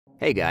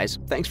Hey guys,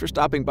 thanks for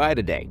stopping by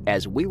today,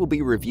 as we will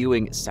be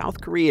reviewing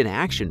South Korean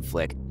action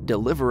flick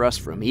Deliver Us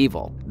from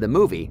Evil. The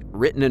movie,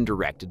 written and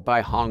directed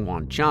by Hwang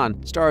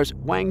Jung-min, stars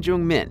Hwang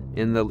Jung-min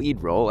in the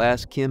lead role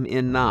as Kim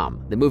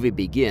In-nam. The movie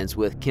begins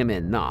with Kim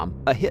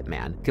In-nam, a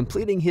hitman,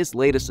 completing his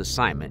latest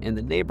assignment in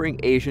the neighboring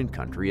Asian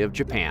country of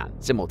Japan.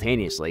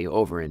 Simultaneously,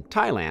 over in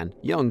Thailand,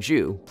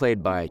 Young-ju,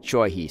 played by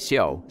Choi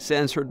Hee-seo,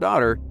 sends her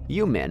daughter,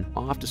 Yoo-min,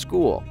 off to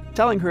school,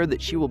 telling her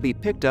that she will be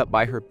picked up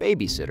by her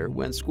babysitter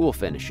when school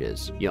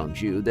finishes.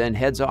 Young-ju then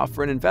heads off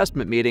for an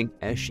investment meeting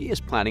as she is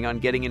planning on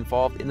getting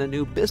involved in a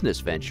new business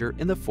venture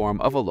in the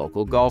form of a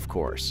local golf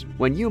course.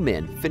 When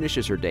Yoo-min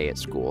finishes her day at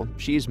school,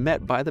 she's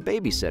met by the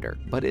babysitter,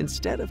 but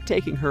instead of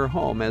taking her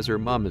home as her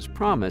mom has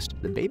promised,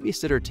 the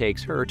babysitter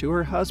takes her to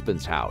her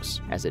husband's house.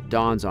 As it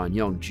dawns on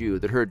Young-ju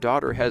that her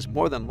daughter has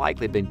more than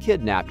likely been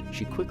kidnapped,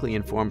 she quickly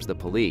informs the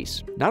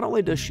police. Not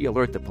only does she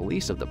alert the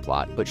police of the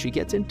plot, but she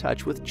gets in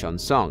touch with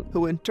Chun-sung,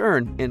 who in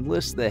turn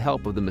enlists the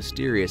help of the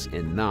mysterious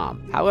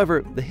In-nam.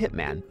 However, the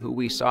hitman, who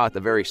we saw at the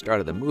very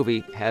start of the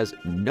movie, has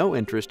no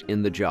interest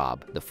in the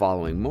job. The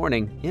following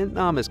morning,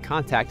 In-nam is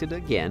contacted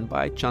again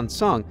by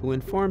Chun-sung, who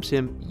informs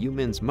him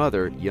Yoo-min's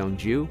mother,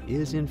 Young-ju,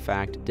 is in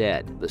fact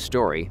dead. The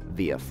story,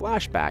 via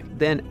flashback,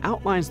 then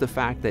outlines the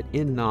fact that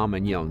In-nam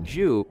and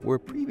Young-ju were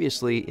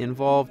previously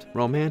involved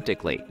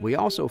romantically. We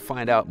also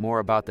find out more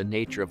about the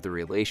nature of the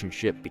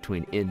relationship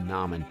between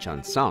In-nam and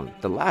Chun-sung.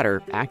 The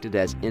latter acted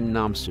as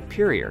In-nam's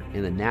superior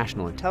in the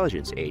National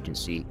Intelligence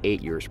Agency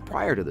 8 years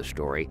prior to the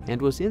story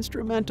and was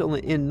instrumental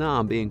in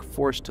In-nam being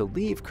forced to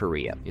leave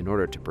Korea in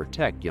order to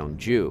protect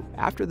Young-ju.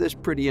 After this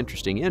pretty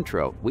interesting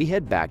intro, we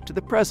head back to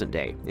the present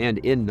day, and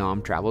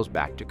In-nam travels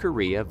back to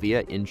Korea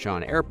via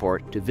Incheon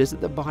Airport to visit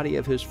the body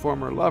of his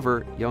former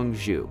lover,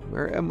 Young-ju,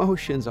 where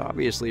emotions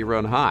obviously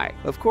run high.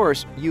 Of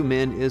course,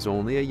 Yoo-min is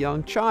only a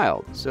young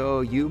child,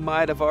 so you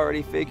might have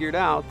already figured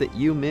out that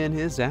Yoo-min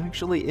is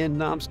actually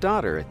In-nam's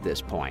daughter at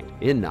this point.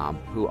 In-nam,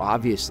 who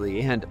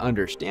obviously and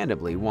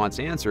understandably wants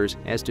answers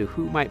as to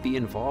who might be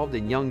involved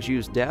in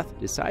Young-ju's death,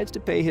 decides to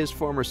pay his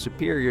former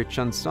superior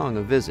Chun-sung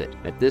a visit.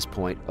 At this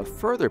point, a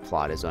further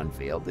plot is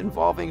unveiled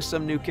involving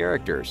some new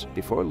characters.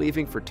 Before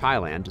leaving for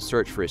Thailand to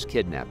search for his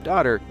kidnapped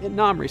daughter,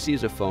 In-nam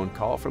receives a phone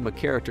call from a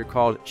character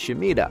called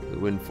Shimida,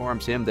 who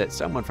informs him that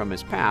someone from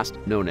his past,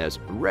 known as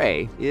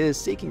Ray, is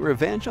seeking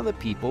revenge on the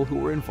people who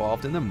were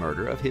involved in the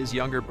murder of his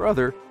younger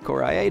brother,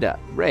 Koreeda.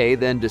 Ray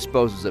then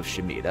disposes of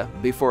Shimida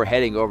before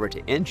heading over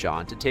to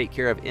Incheon to take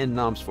care of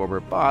In-nam's former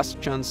boss,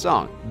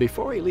 Chun-sung.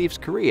 Before he leaves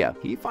Korea,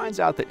 he finds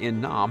out that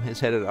In-nam has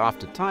headed off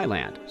to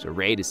Thailand, so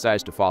Ray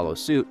decides to follow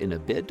suit in a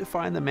bid to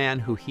find the man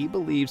who he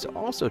believes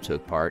also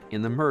took part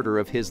in the murder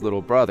of his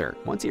little brother.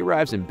 Once he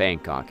arrives in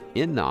Bangkok,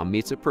 In-nam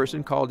meets a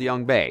person called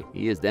Young-bae.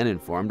 He is then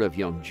informed of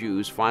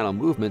Young-ju's final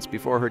movements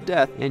before her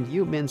death and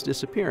Yoo-min's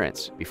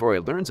disappearance, before he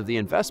learns of the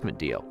investment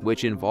deal,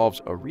 which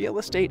involves a real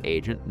estate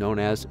agent known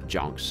as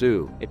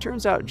Jong-soo. It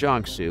turns out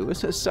Jong-soo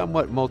is a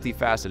somewhat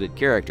multifaceted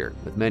character,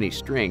 with many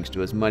strings to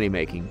his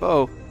money-making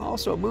bow,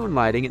 also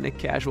moonlighting in a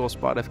casual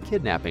spot of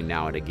kidnapping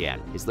now and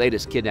again. His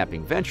latest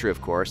kidnapping venture,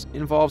 of course,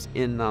 involves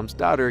In-nam's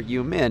daughter,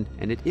 Yoo-min,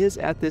 and it is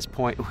at this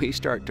point we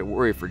start to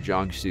worry for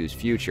Jong-soo's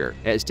future,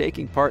 as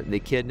taking part in the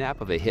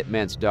kidnap of a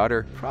hitman's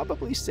daughter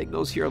probably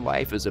signals your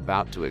life is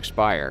about to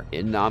expire.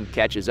 In-nam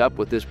catches up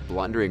with this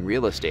blundering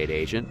real estate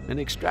agent and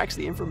extracts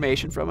the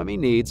information from him he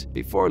needs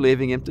before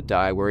leaving him to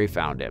die where he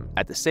found him.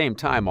 At the same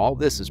time all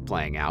this is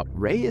playing out,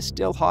 Ray is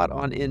still hot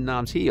on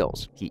In-nam's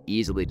heels. He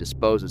easily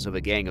disposes of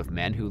a gang of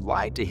men who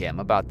lied to him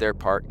about their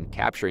part in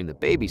capturing the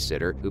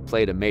babysitter who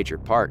played a major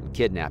part in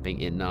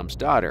kidnapping In-nam's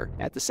daughter.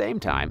 At the same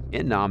time,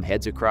 In-nam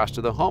heads across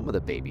to the home of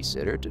the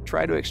babysitter to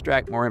try to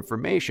extract more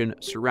information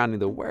surrounding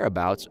the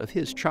whereabouts of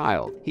his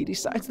child. He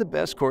decides the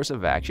best course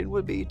of action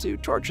would be to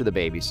torture the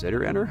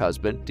babysitter and her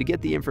husband to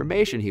get the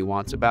information he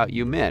wants about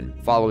Yoo-min.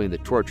 Following the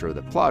torture of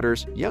the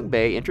plotters,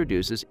 Young-bae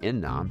introduces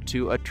In-nam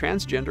to a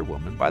transgender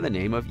woman by the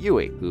name of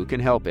Yui, who can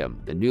help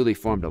him. The newly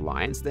formed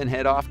alliance then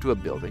head off to a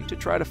building to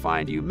try to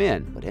find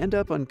Yoo-min, but end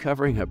up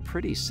uncovering a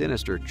pretty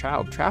sinister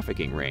child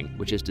trafficking ring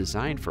which is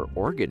designed for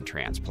organ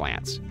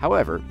transplants.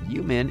 However,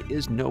 Yoo-min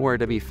is nowhere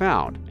to be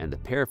found, and the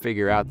pair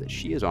figure out that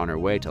she is on her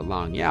way to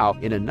Lang Yao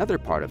in another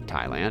part of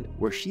Thailand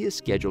where she is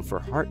scheduled for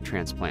heart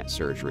transplant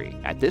surgery.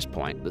 At this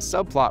point, the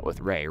subplot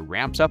with Ray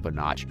ramps up a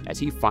notch as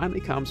he finally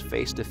comes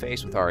face to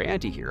face with our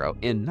anti-hero,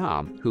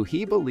 In-nam, who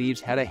he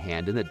believes had a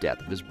hand in the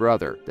death of his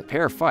brother. The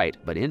pair fight,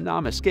 but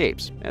In-nam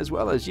escapes, as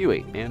well as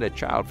Yui and a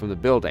child from the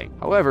building.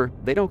 However,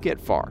 they don't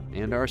get far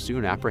and are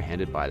soon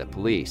apprehended by the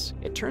police.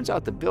 It turns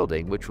out the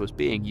building which was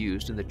being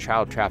used in the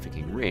child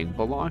trafficking ring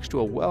belongs to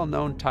a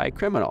well-known Thai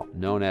criminal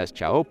known as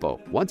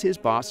Chaopo. Once his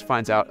boss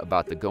finds out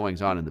about the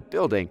goings-on in the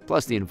building,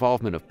 plus the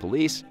involvement of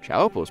police,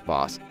 Chaopo's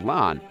boss,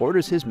 Lan,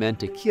 orders his men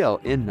to kill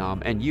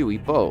In-nam and Yui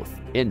both.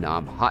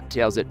 In-nam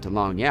hot-tails it to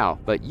Long Yao,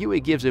 but Yui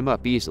gives him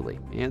up easily,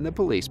 and the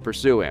police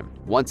pursue him.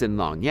 Once in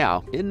Long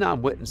Yao,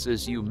 In-nam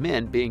witnesses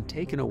Yu-min being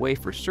taken away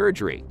for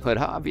surgery, but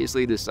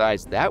obviously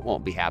decides that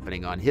won't be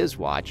happening on his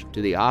watch,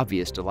 to the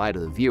obvious delight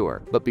of the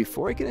viewer. But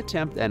before he can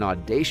attempt an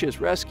audacious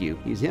rescue,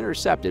 he's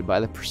intercepted by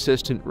the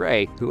persistent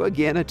Ray, who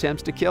again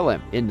attempts to kill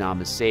him.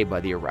 In-nam is saved by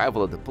the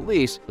arrival of the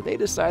police, but they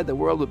decide the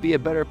world would be a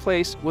better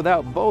place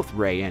without both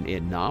Ray and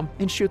In-nam,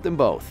 and shoot them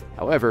both.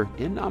 However,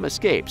 In-nam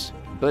escapes,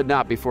 but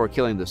not before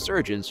killing the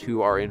surgeons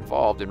who are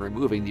involved in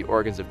removing the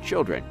organs of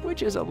children,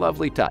 which is a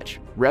lovely touch,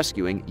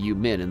 rescuing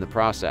Yu-min in the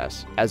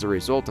process. As a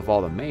result of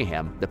all the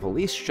mayhem, the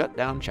police shut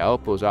down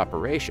Chaopo's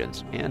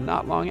operations, and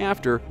not long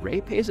after,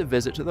 Ray pays a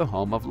visit to the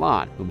home of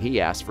Lan, whom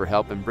he asks for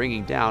help in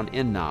bringing down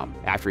In-nam.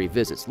 After he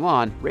visits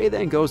Lan, Ray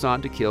then goes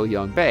on to kill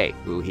Young-bae,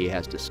 who he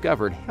has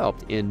discovered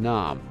helped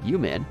In-nam.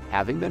 Yu-min,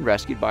 having been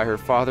rescued by her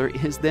father,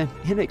 is then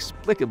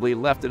inexplicably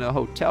left in a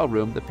hotel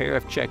room the pair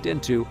have checked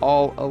into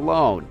all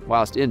alone,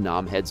 whilst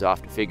In-nam heads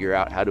off to figure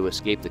out how to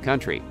escape the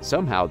country.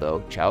 Somehow, though,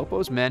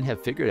 Chaopo's men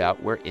have figured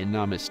out where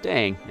In-nam is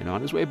staying, and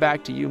on his way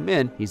back to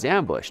Yu-min, he's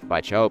ambushed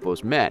by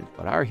Chaopo's men,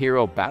 but our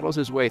hero battles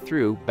his way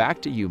through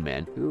back to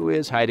Yu-min, who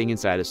is hiding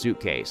inside a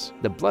suitcase.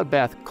 The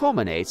bloodbath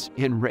culminates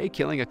in Ray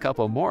killing a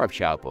couple more of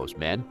Chaopo's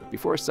men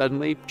before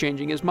suddenly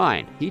changing his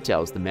mind. He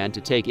tells the men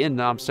to take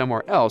In-nam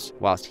somewhere else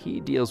whilst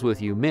he deals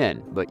with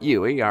Yu-min, but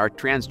Yui, our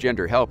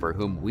transgender helper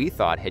whom we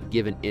thought had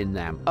given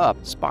In-nam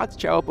up, spots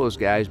Chaopo's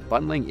guys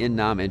bundling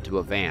In-nam into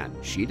a van.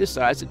 She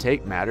decides to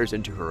take matters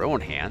into her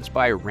own hands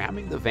by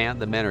ramming the van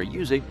the men are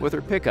using with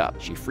her pickup.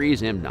 She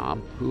frees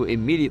In-nam, who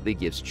immediately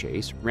gives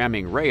chase,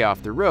 ramming Ray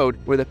off the road,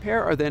 where the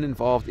pair are then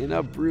involved in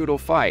a brutal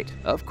fight.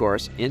 Of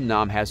course,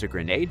 In-nam has a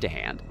grenade to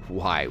hand.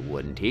 Why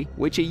wouldn't he?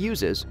 Which he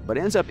uses, but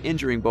ends up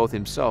injuring both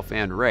himself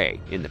and Ray.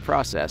 In the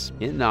process,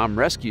 In-nam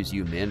rescues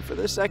Yu-min for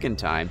the second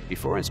time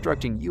before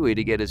instructing Yui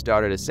to get his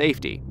daughter to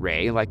safety.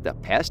 Ray, like the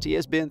pest he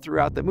has been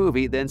throughout the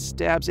movie, then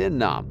stabs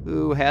In-nam,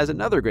 who has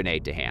another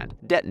grenade to hand,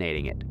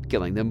 detonating it,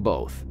 killing them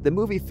both. The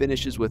movie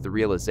finishes with the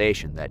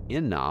realization that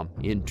In-nam,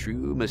 in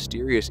true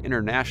mysterious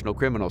international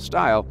criminal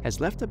style, has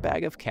left a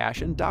bag of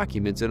cash and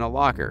documents in a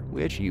locker,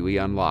 which Yui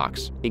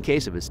unlocks. In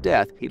case of his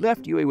death, he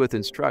left Yui with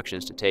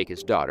instructions to take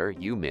his daughter,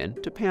 Yu-min,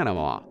 to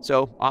Panama.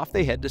 So off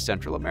they head to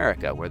Central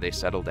America, where they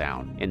settle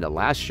down. In the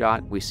last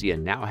shot, we see a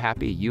now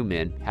happy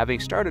Yu-min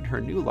having started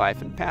her new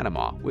life in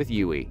Panama with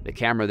Yui. The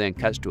camera then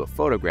cuts to a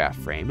photograph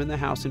frame in the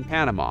house in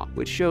Panama,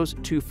 which shows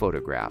two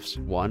photographs,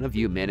 one of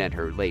Yu-min and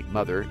her late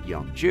mother,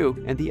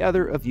 Young-ju, and the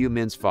other of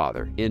Yu-min's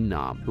father,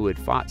 In-nam, who had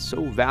fought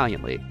so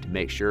valiantly to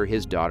make sure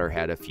his daughter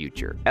had a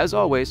future. As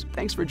always,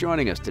 thanks for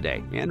joining us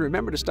today, and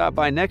remember to stop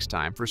by next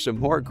time for some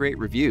more great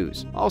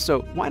reviews.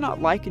 Also, why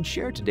not like and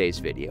share today's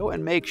video,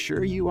 and make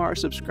sure you are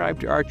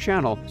subscribed to our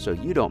channel so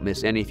you don't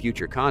miss any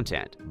future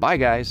content. Bye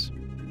guys!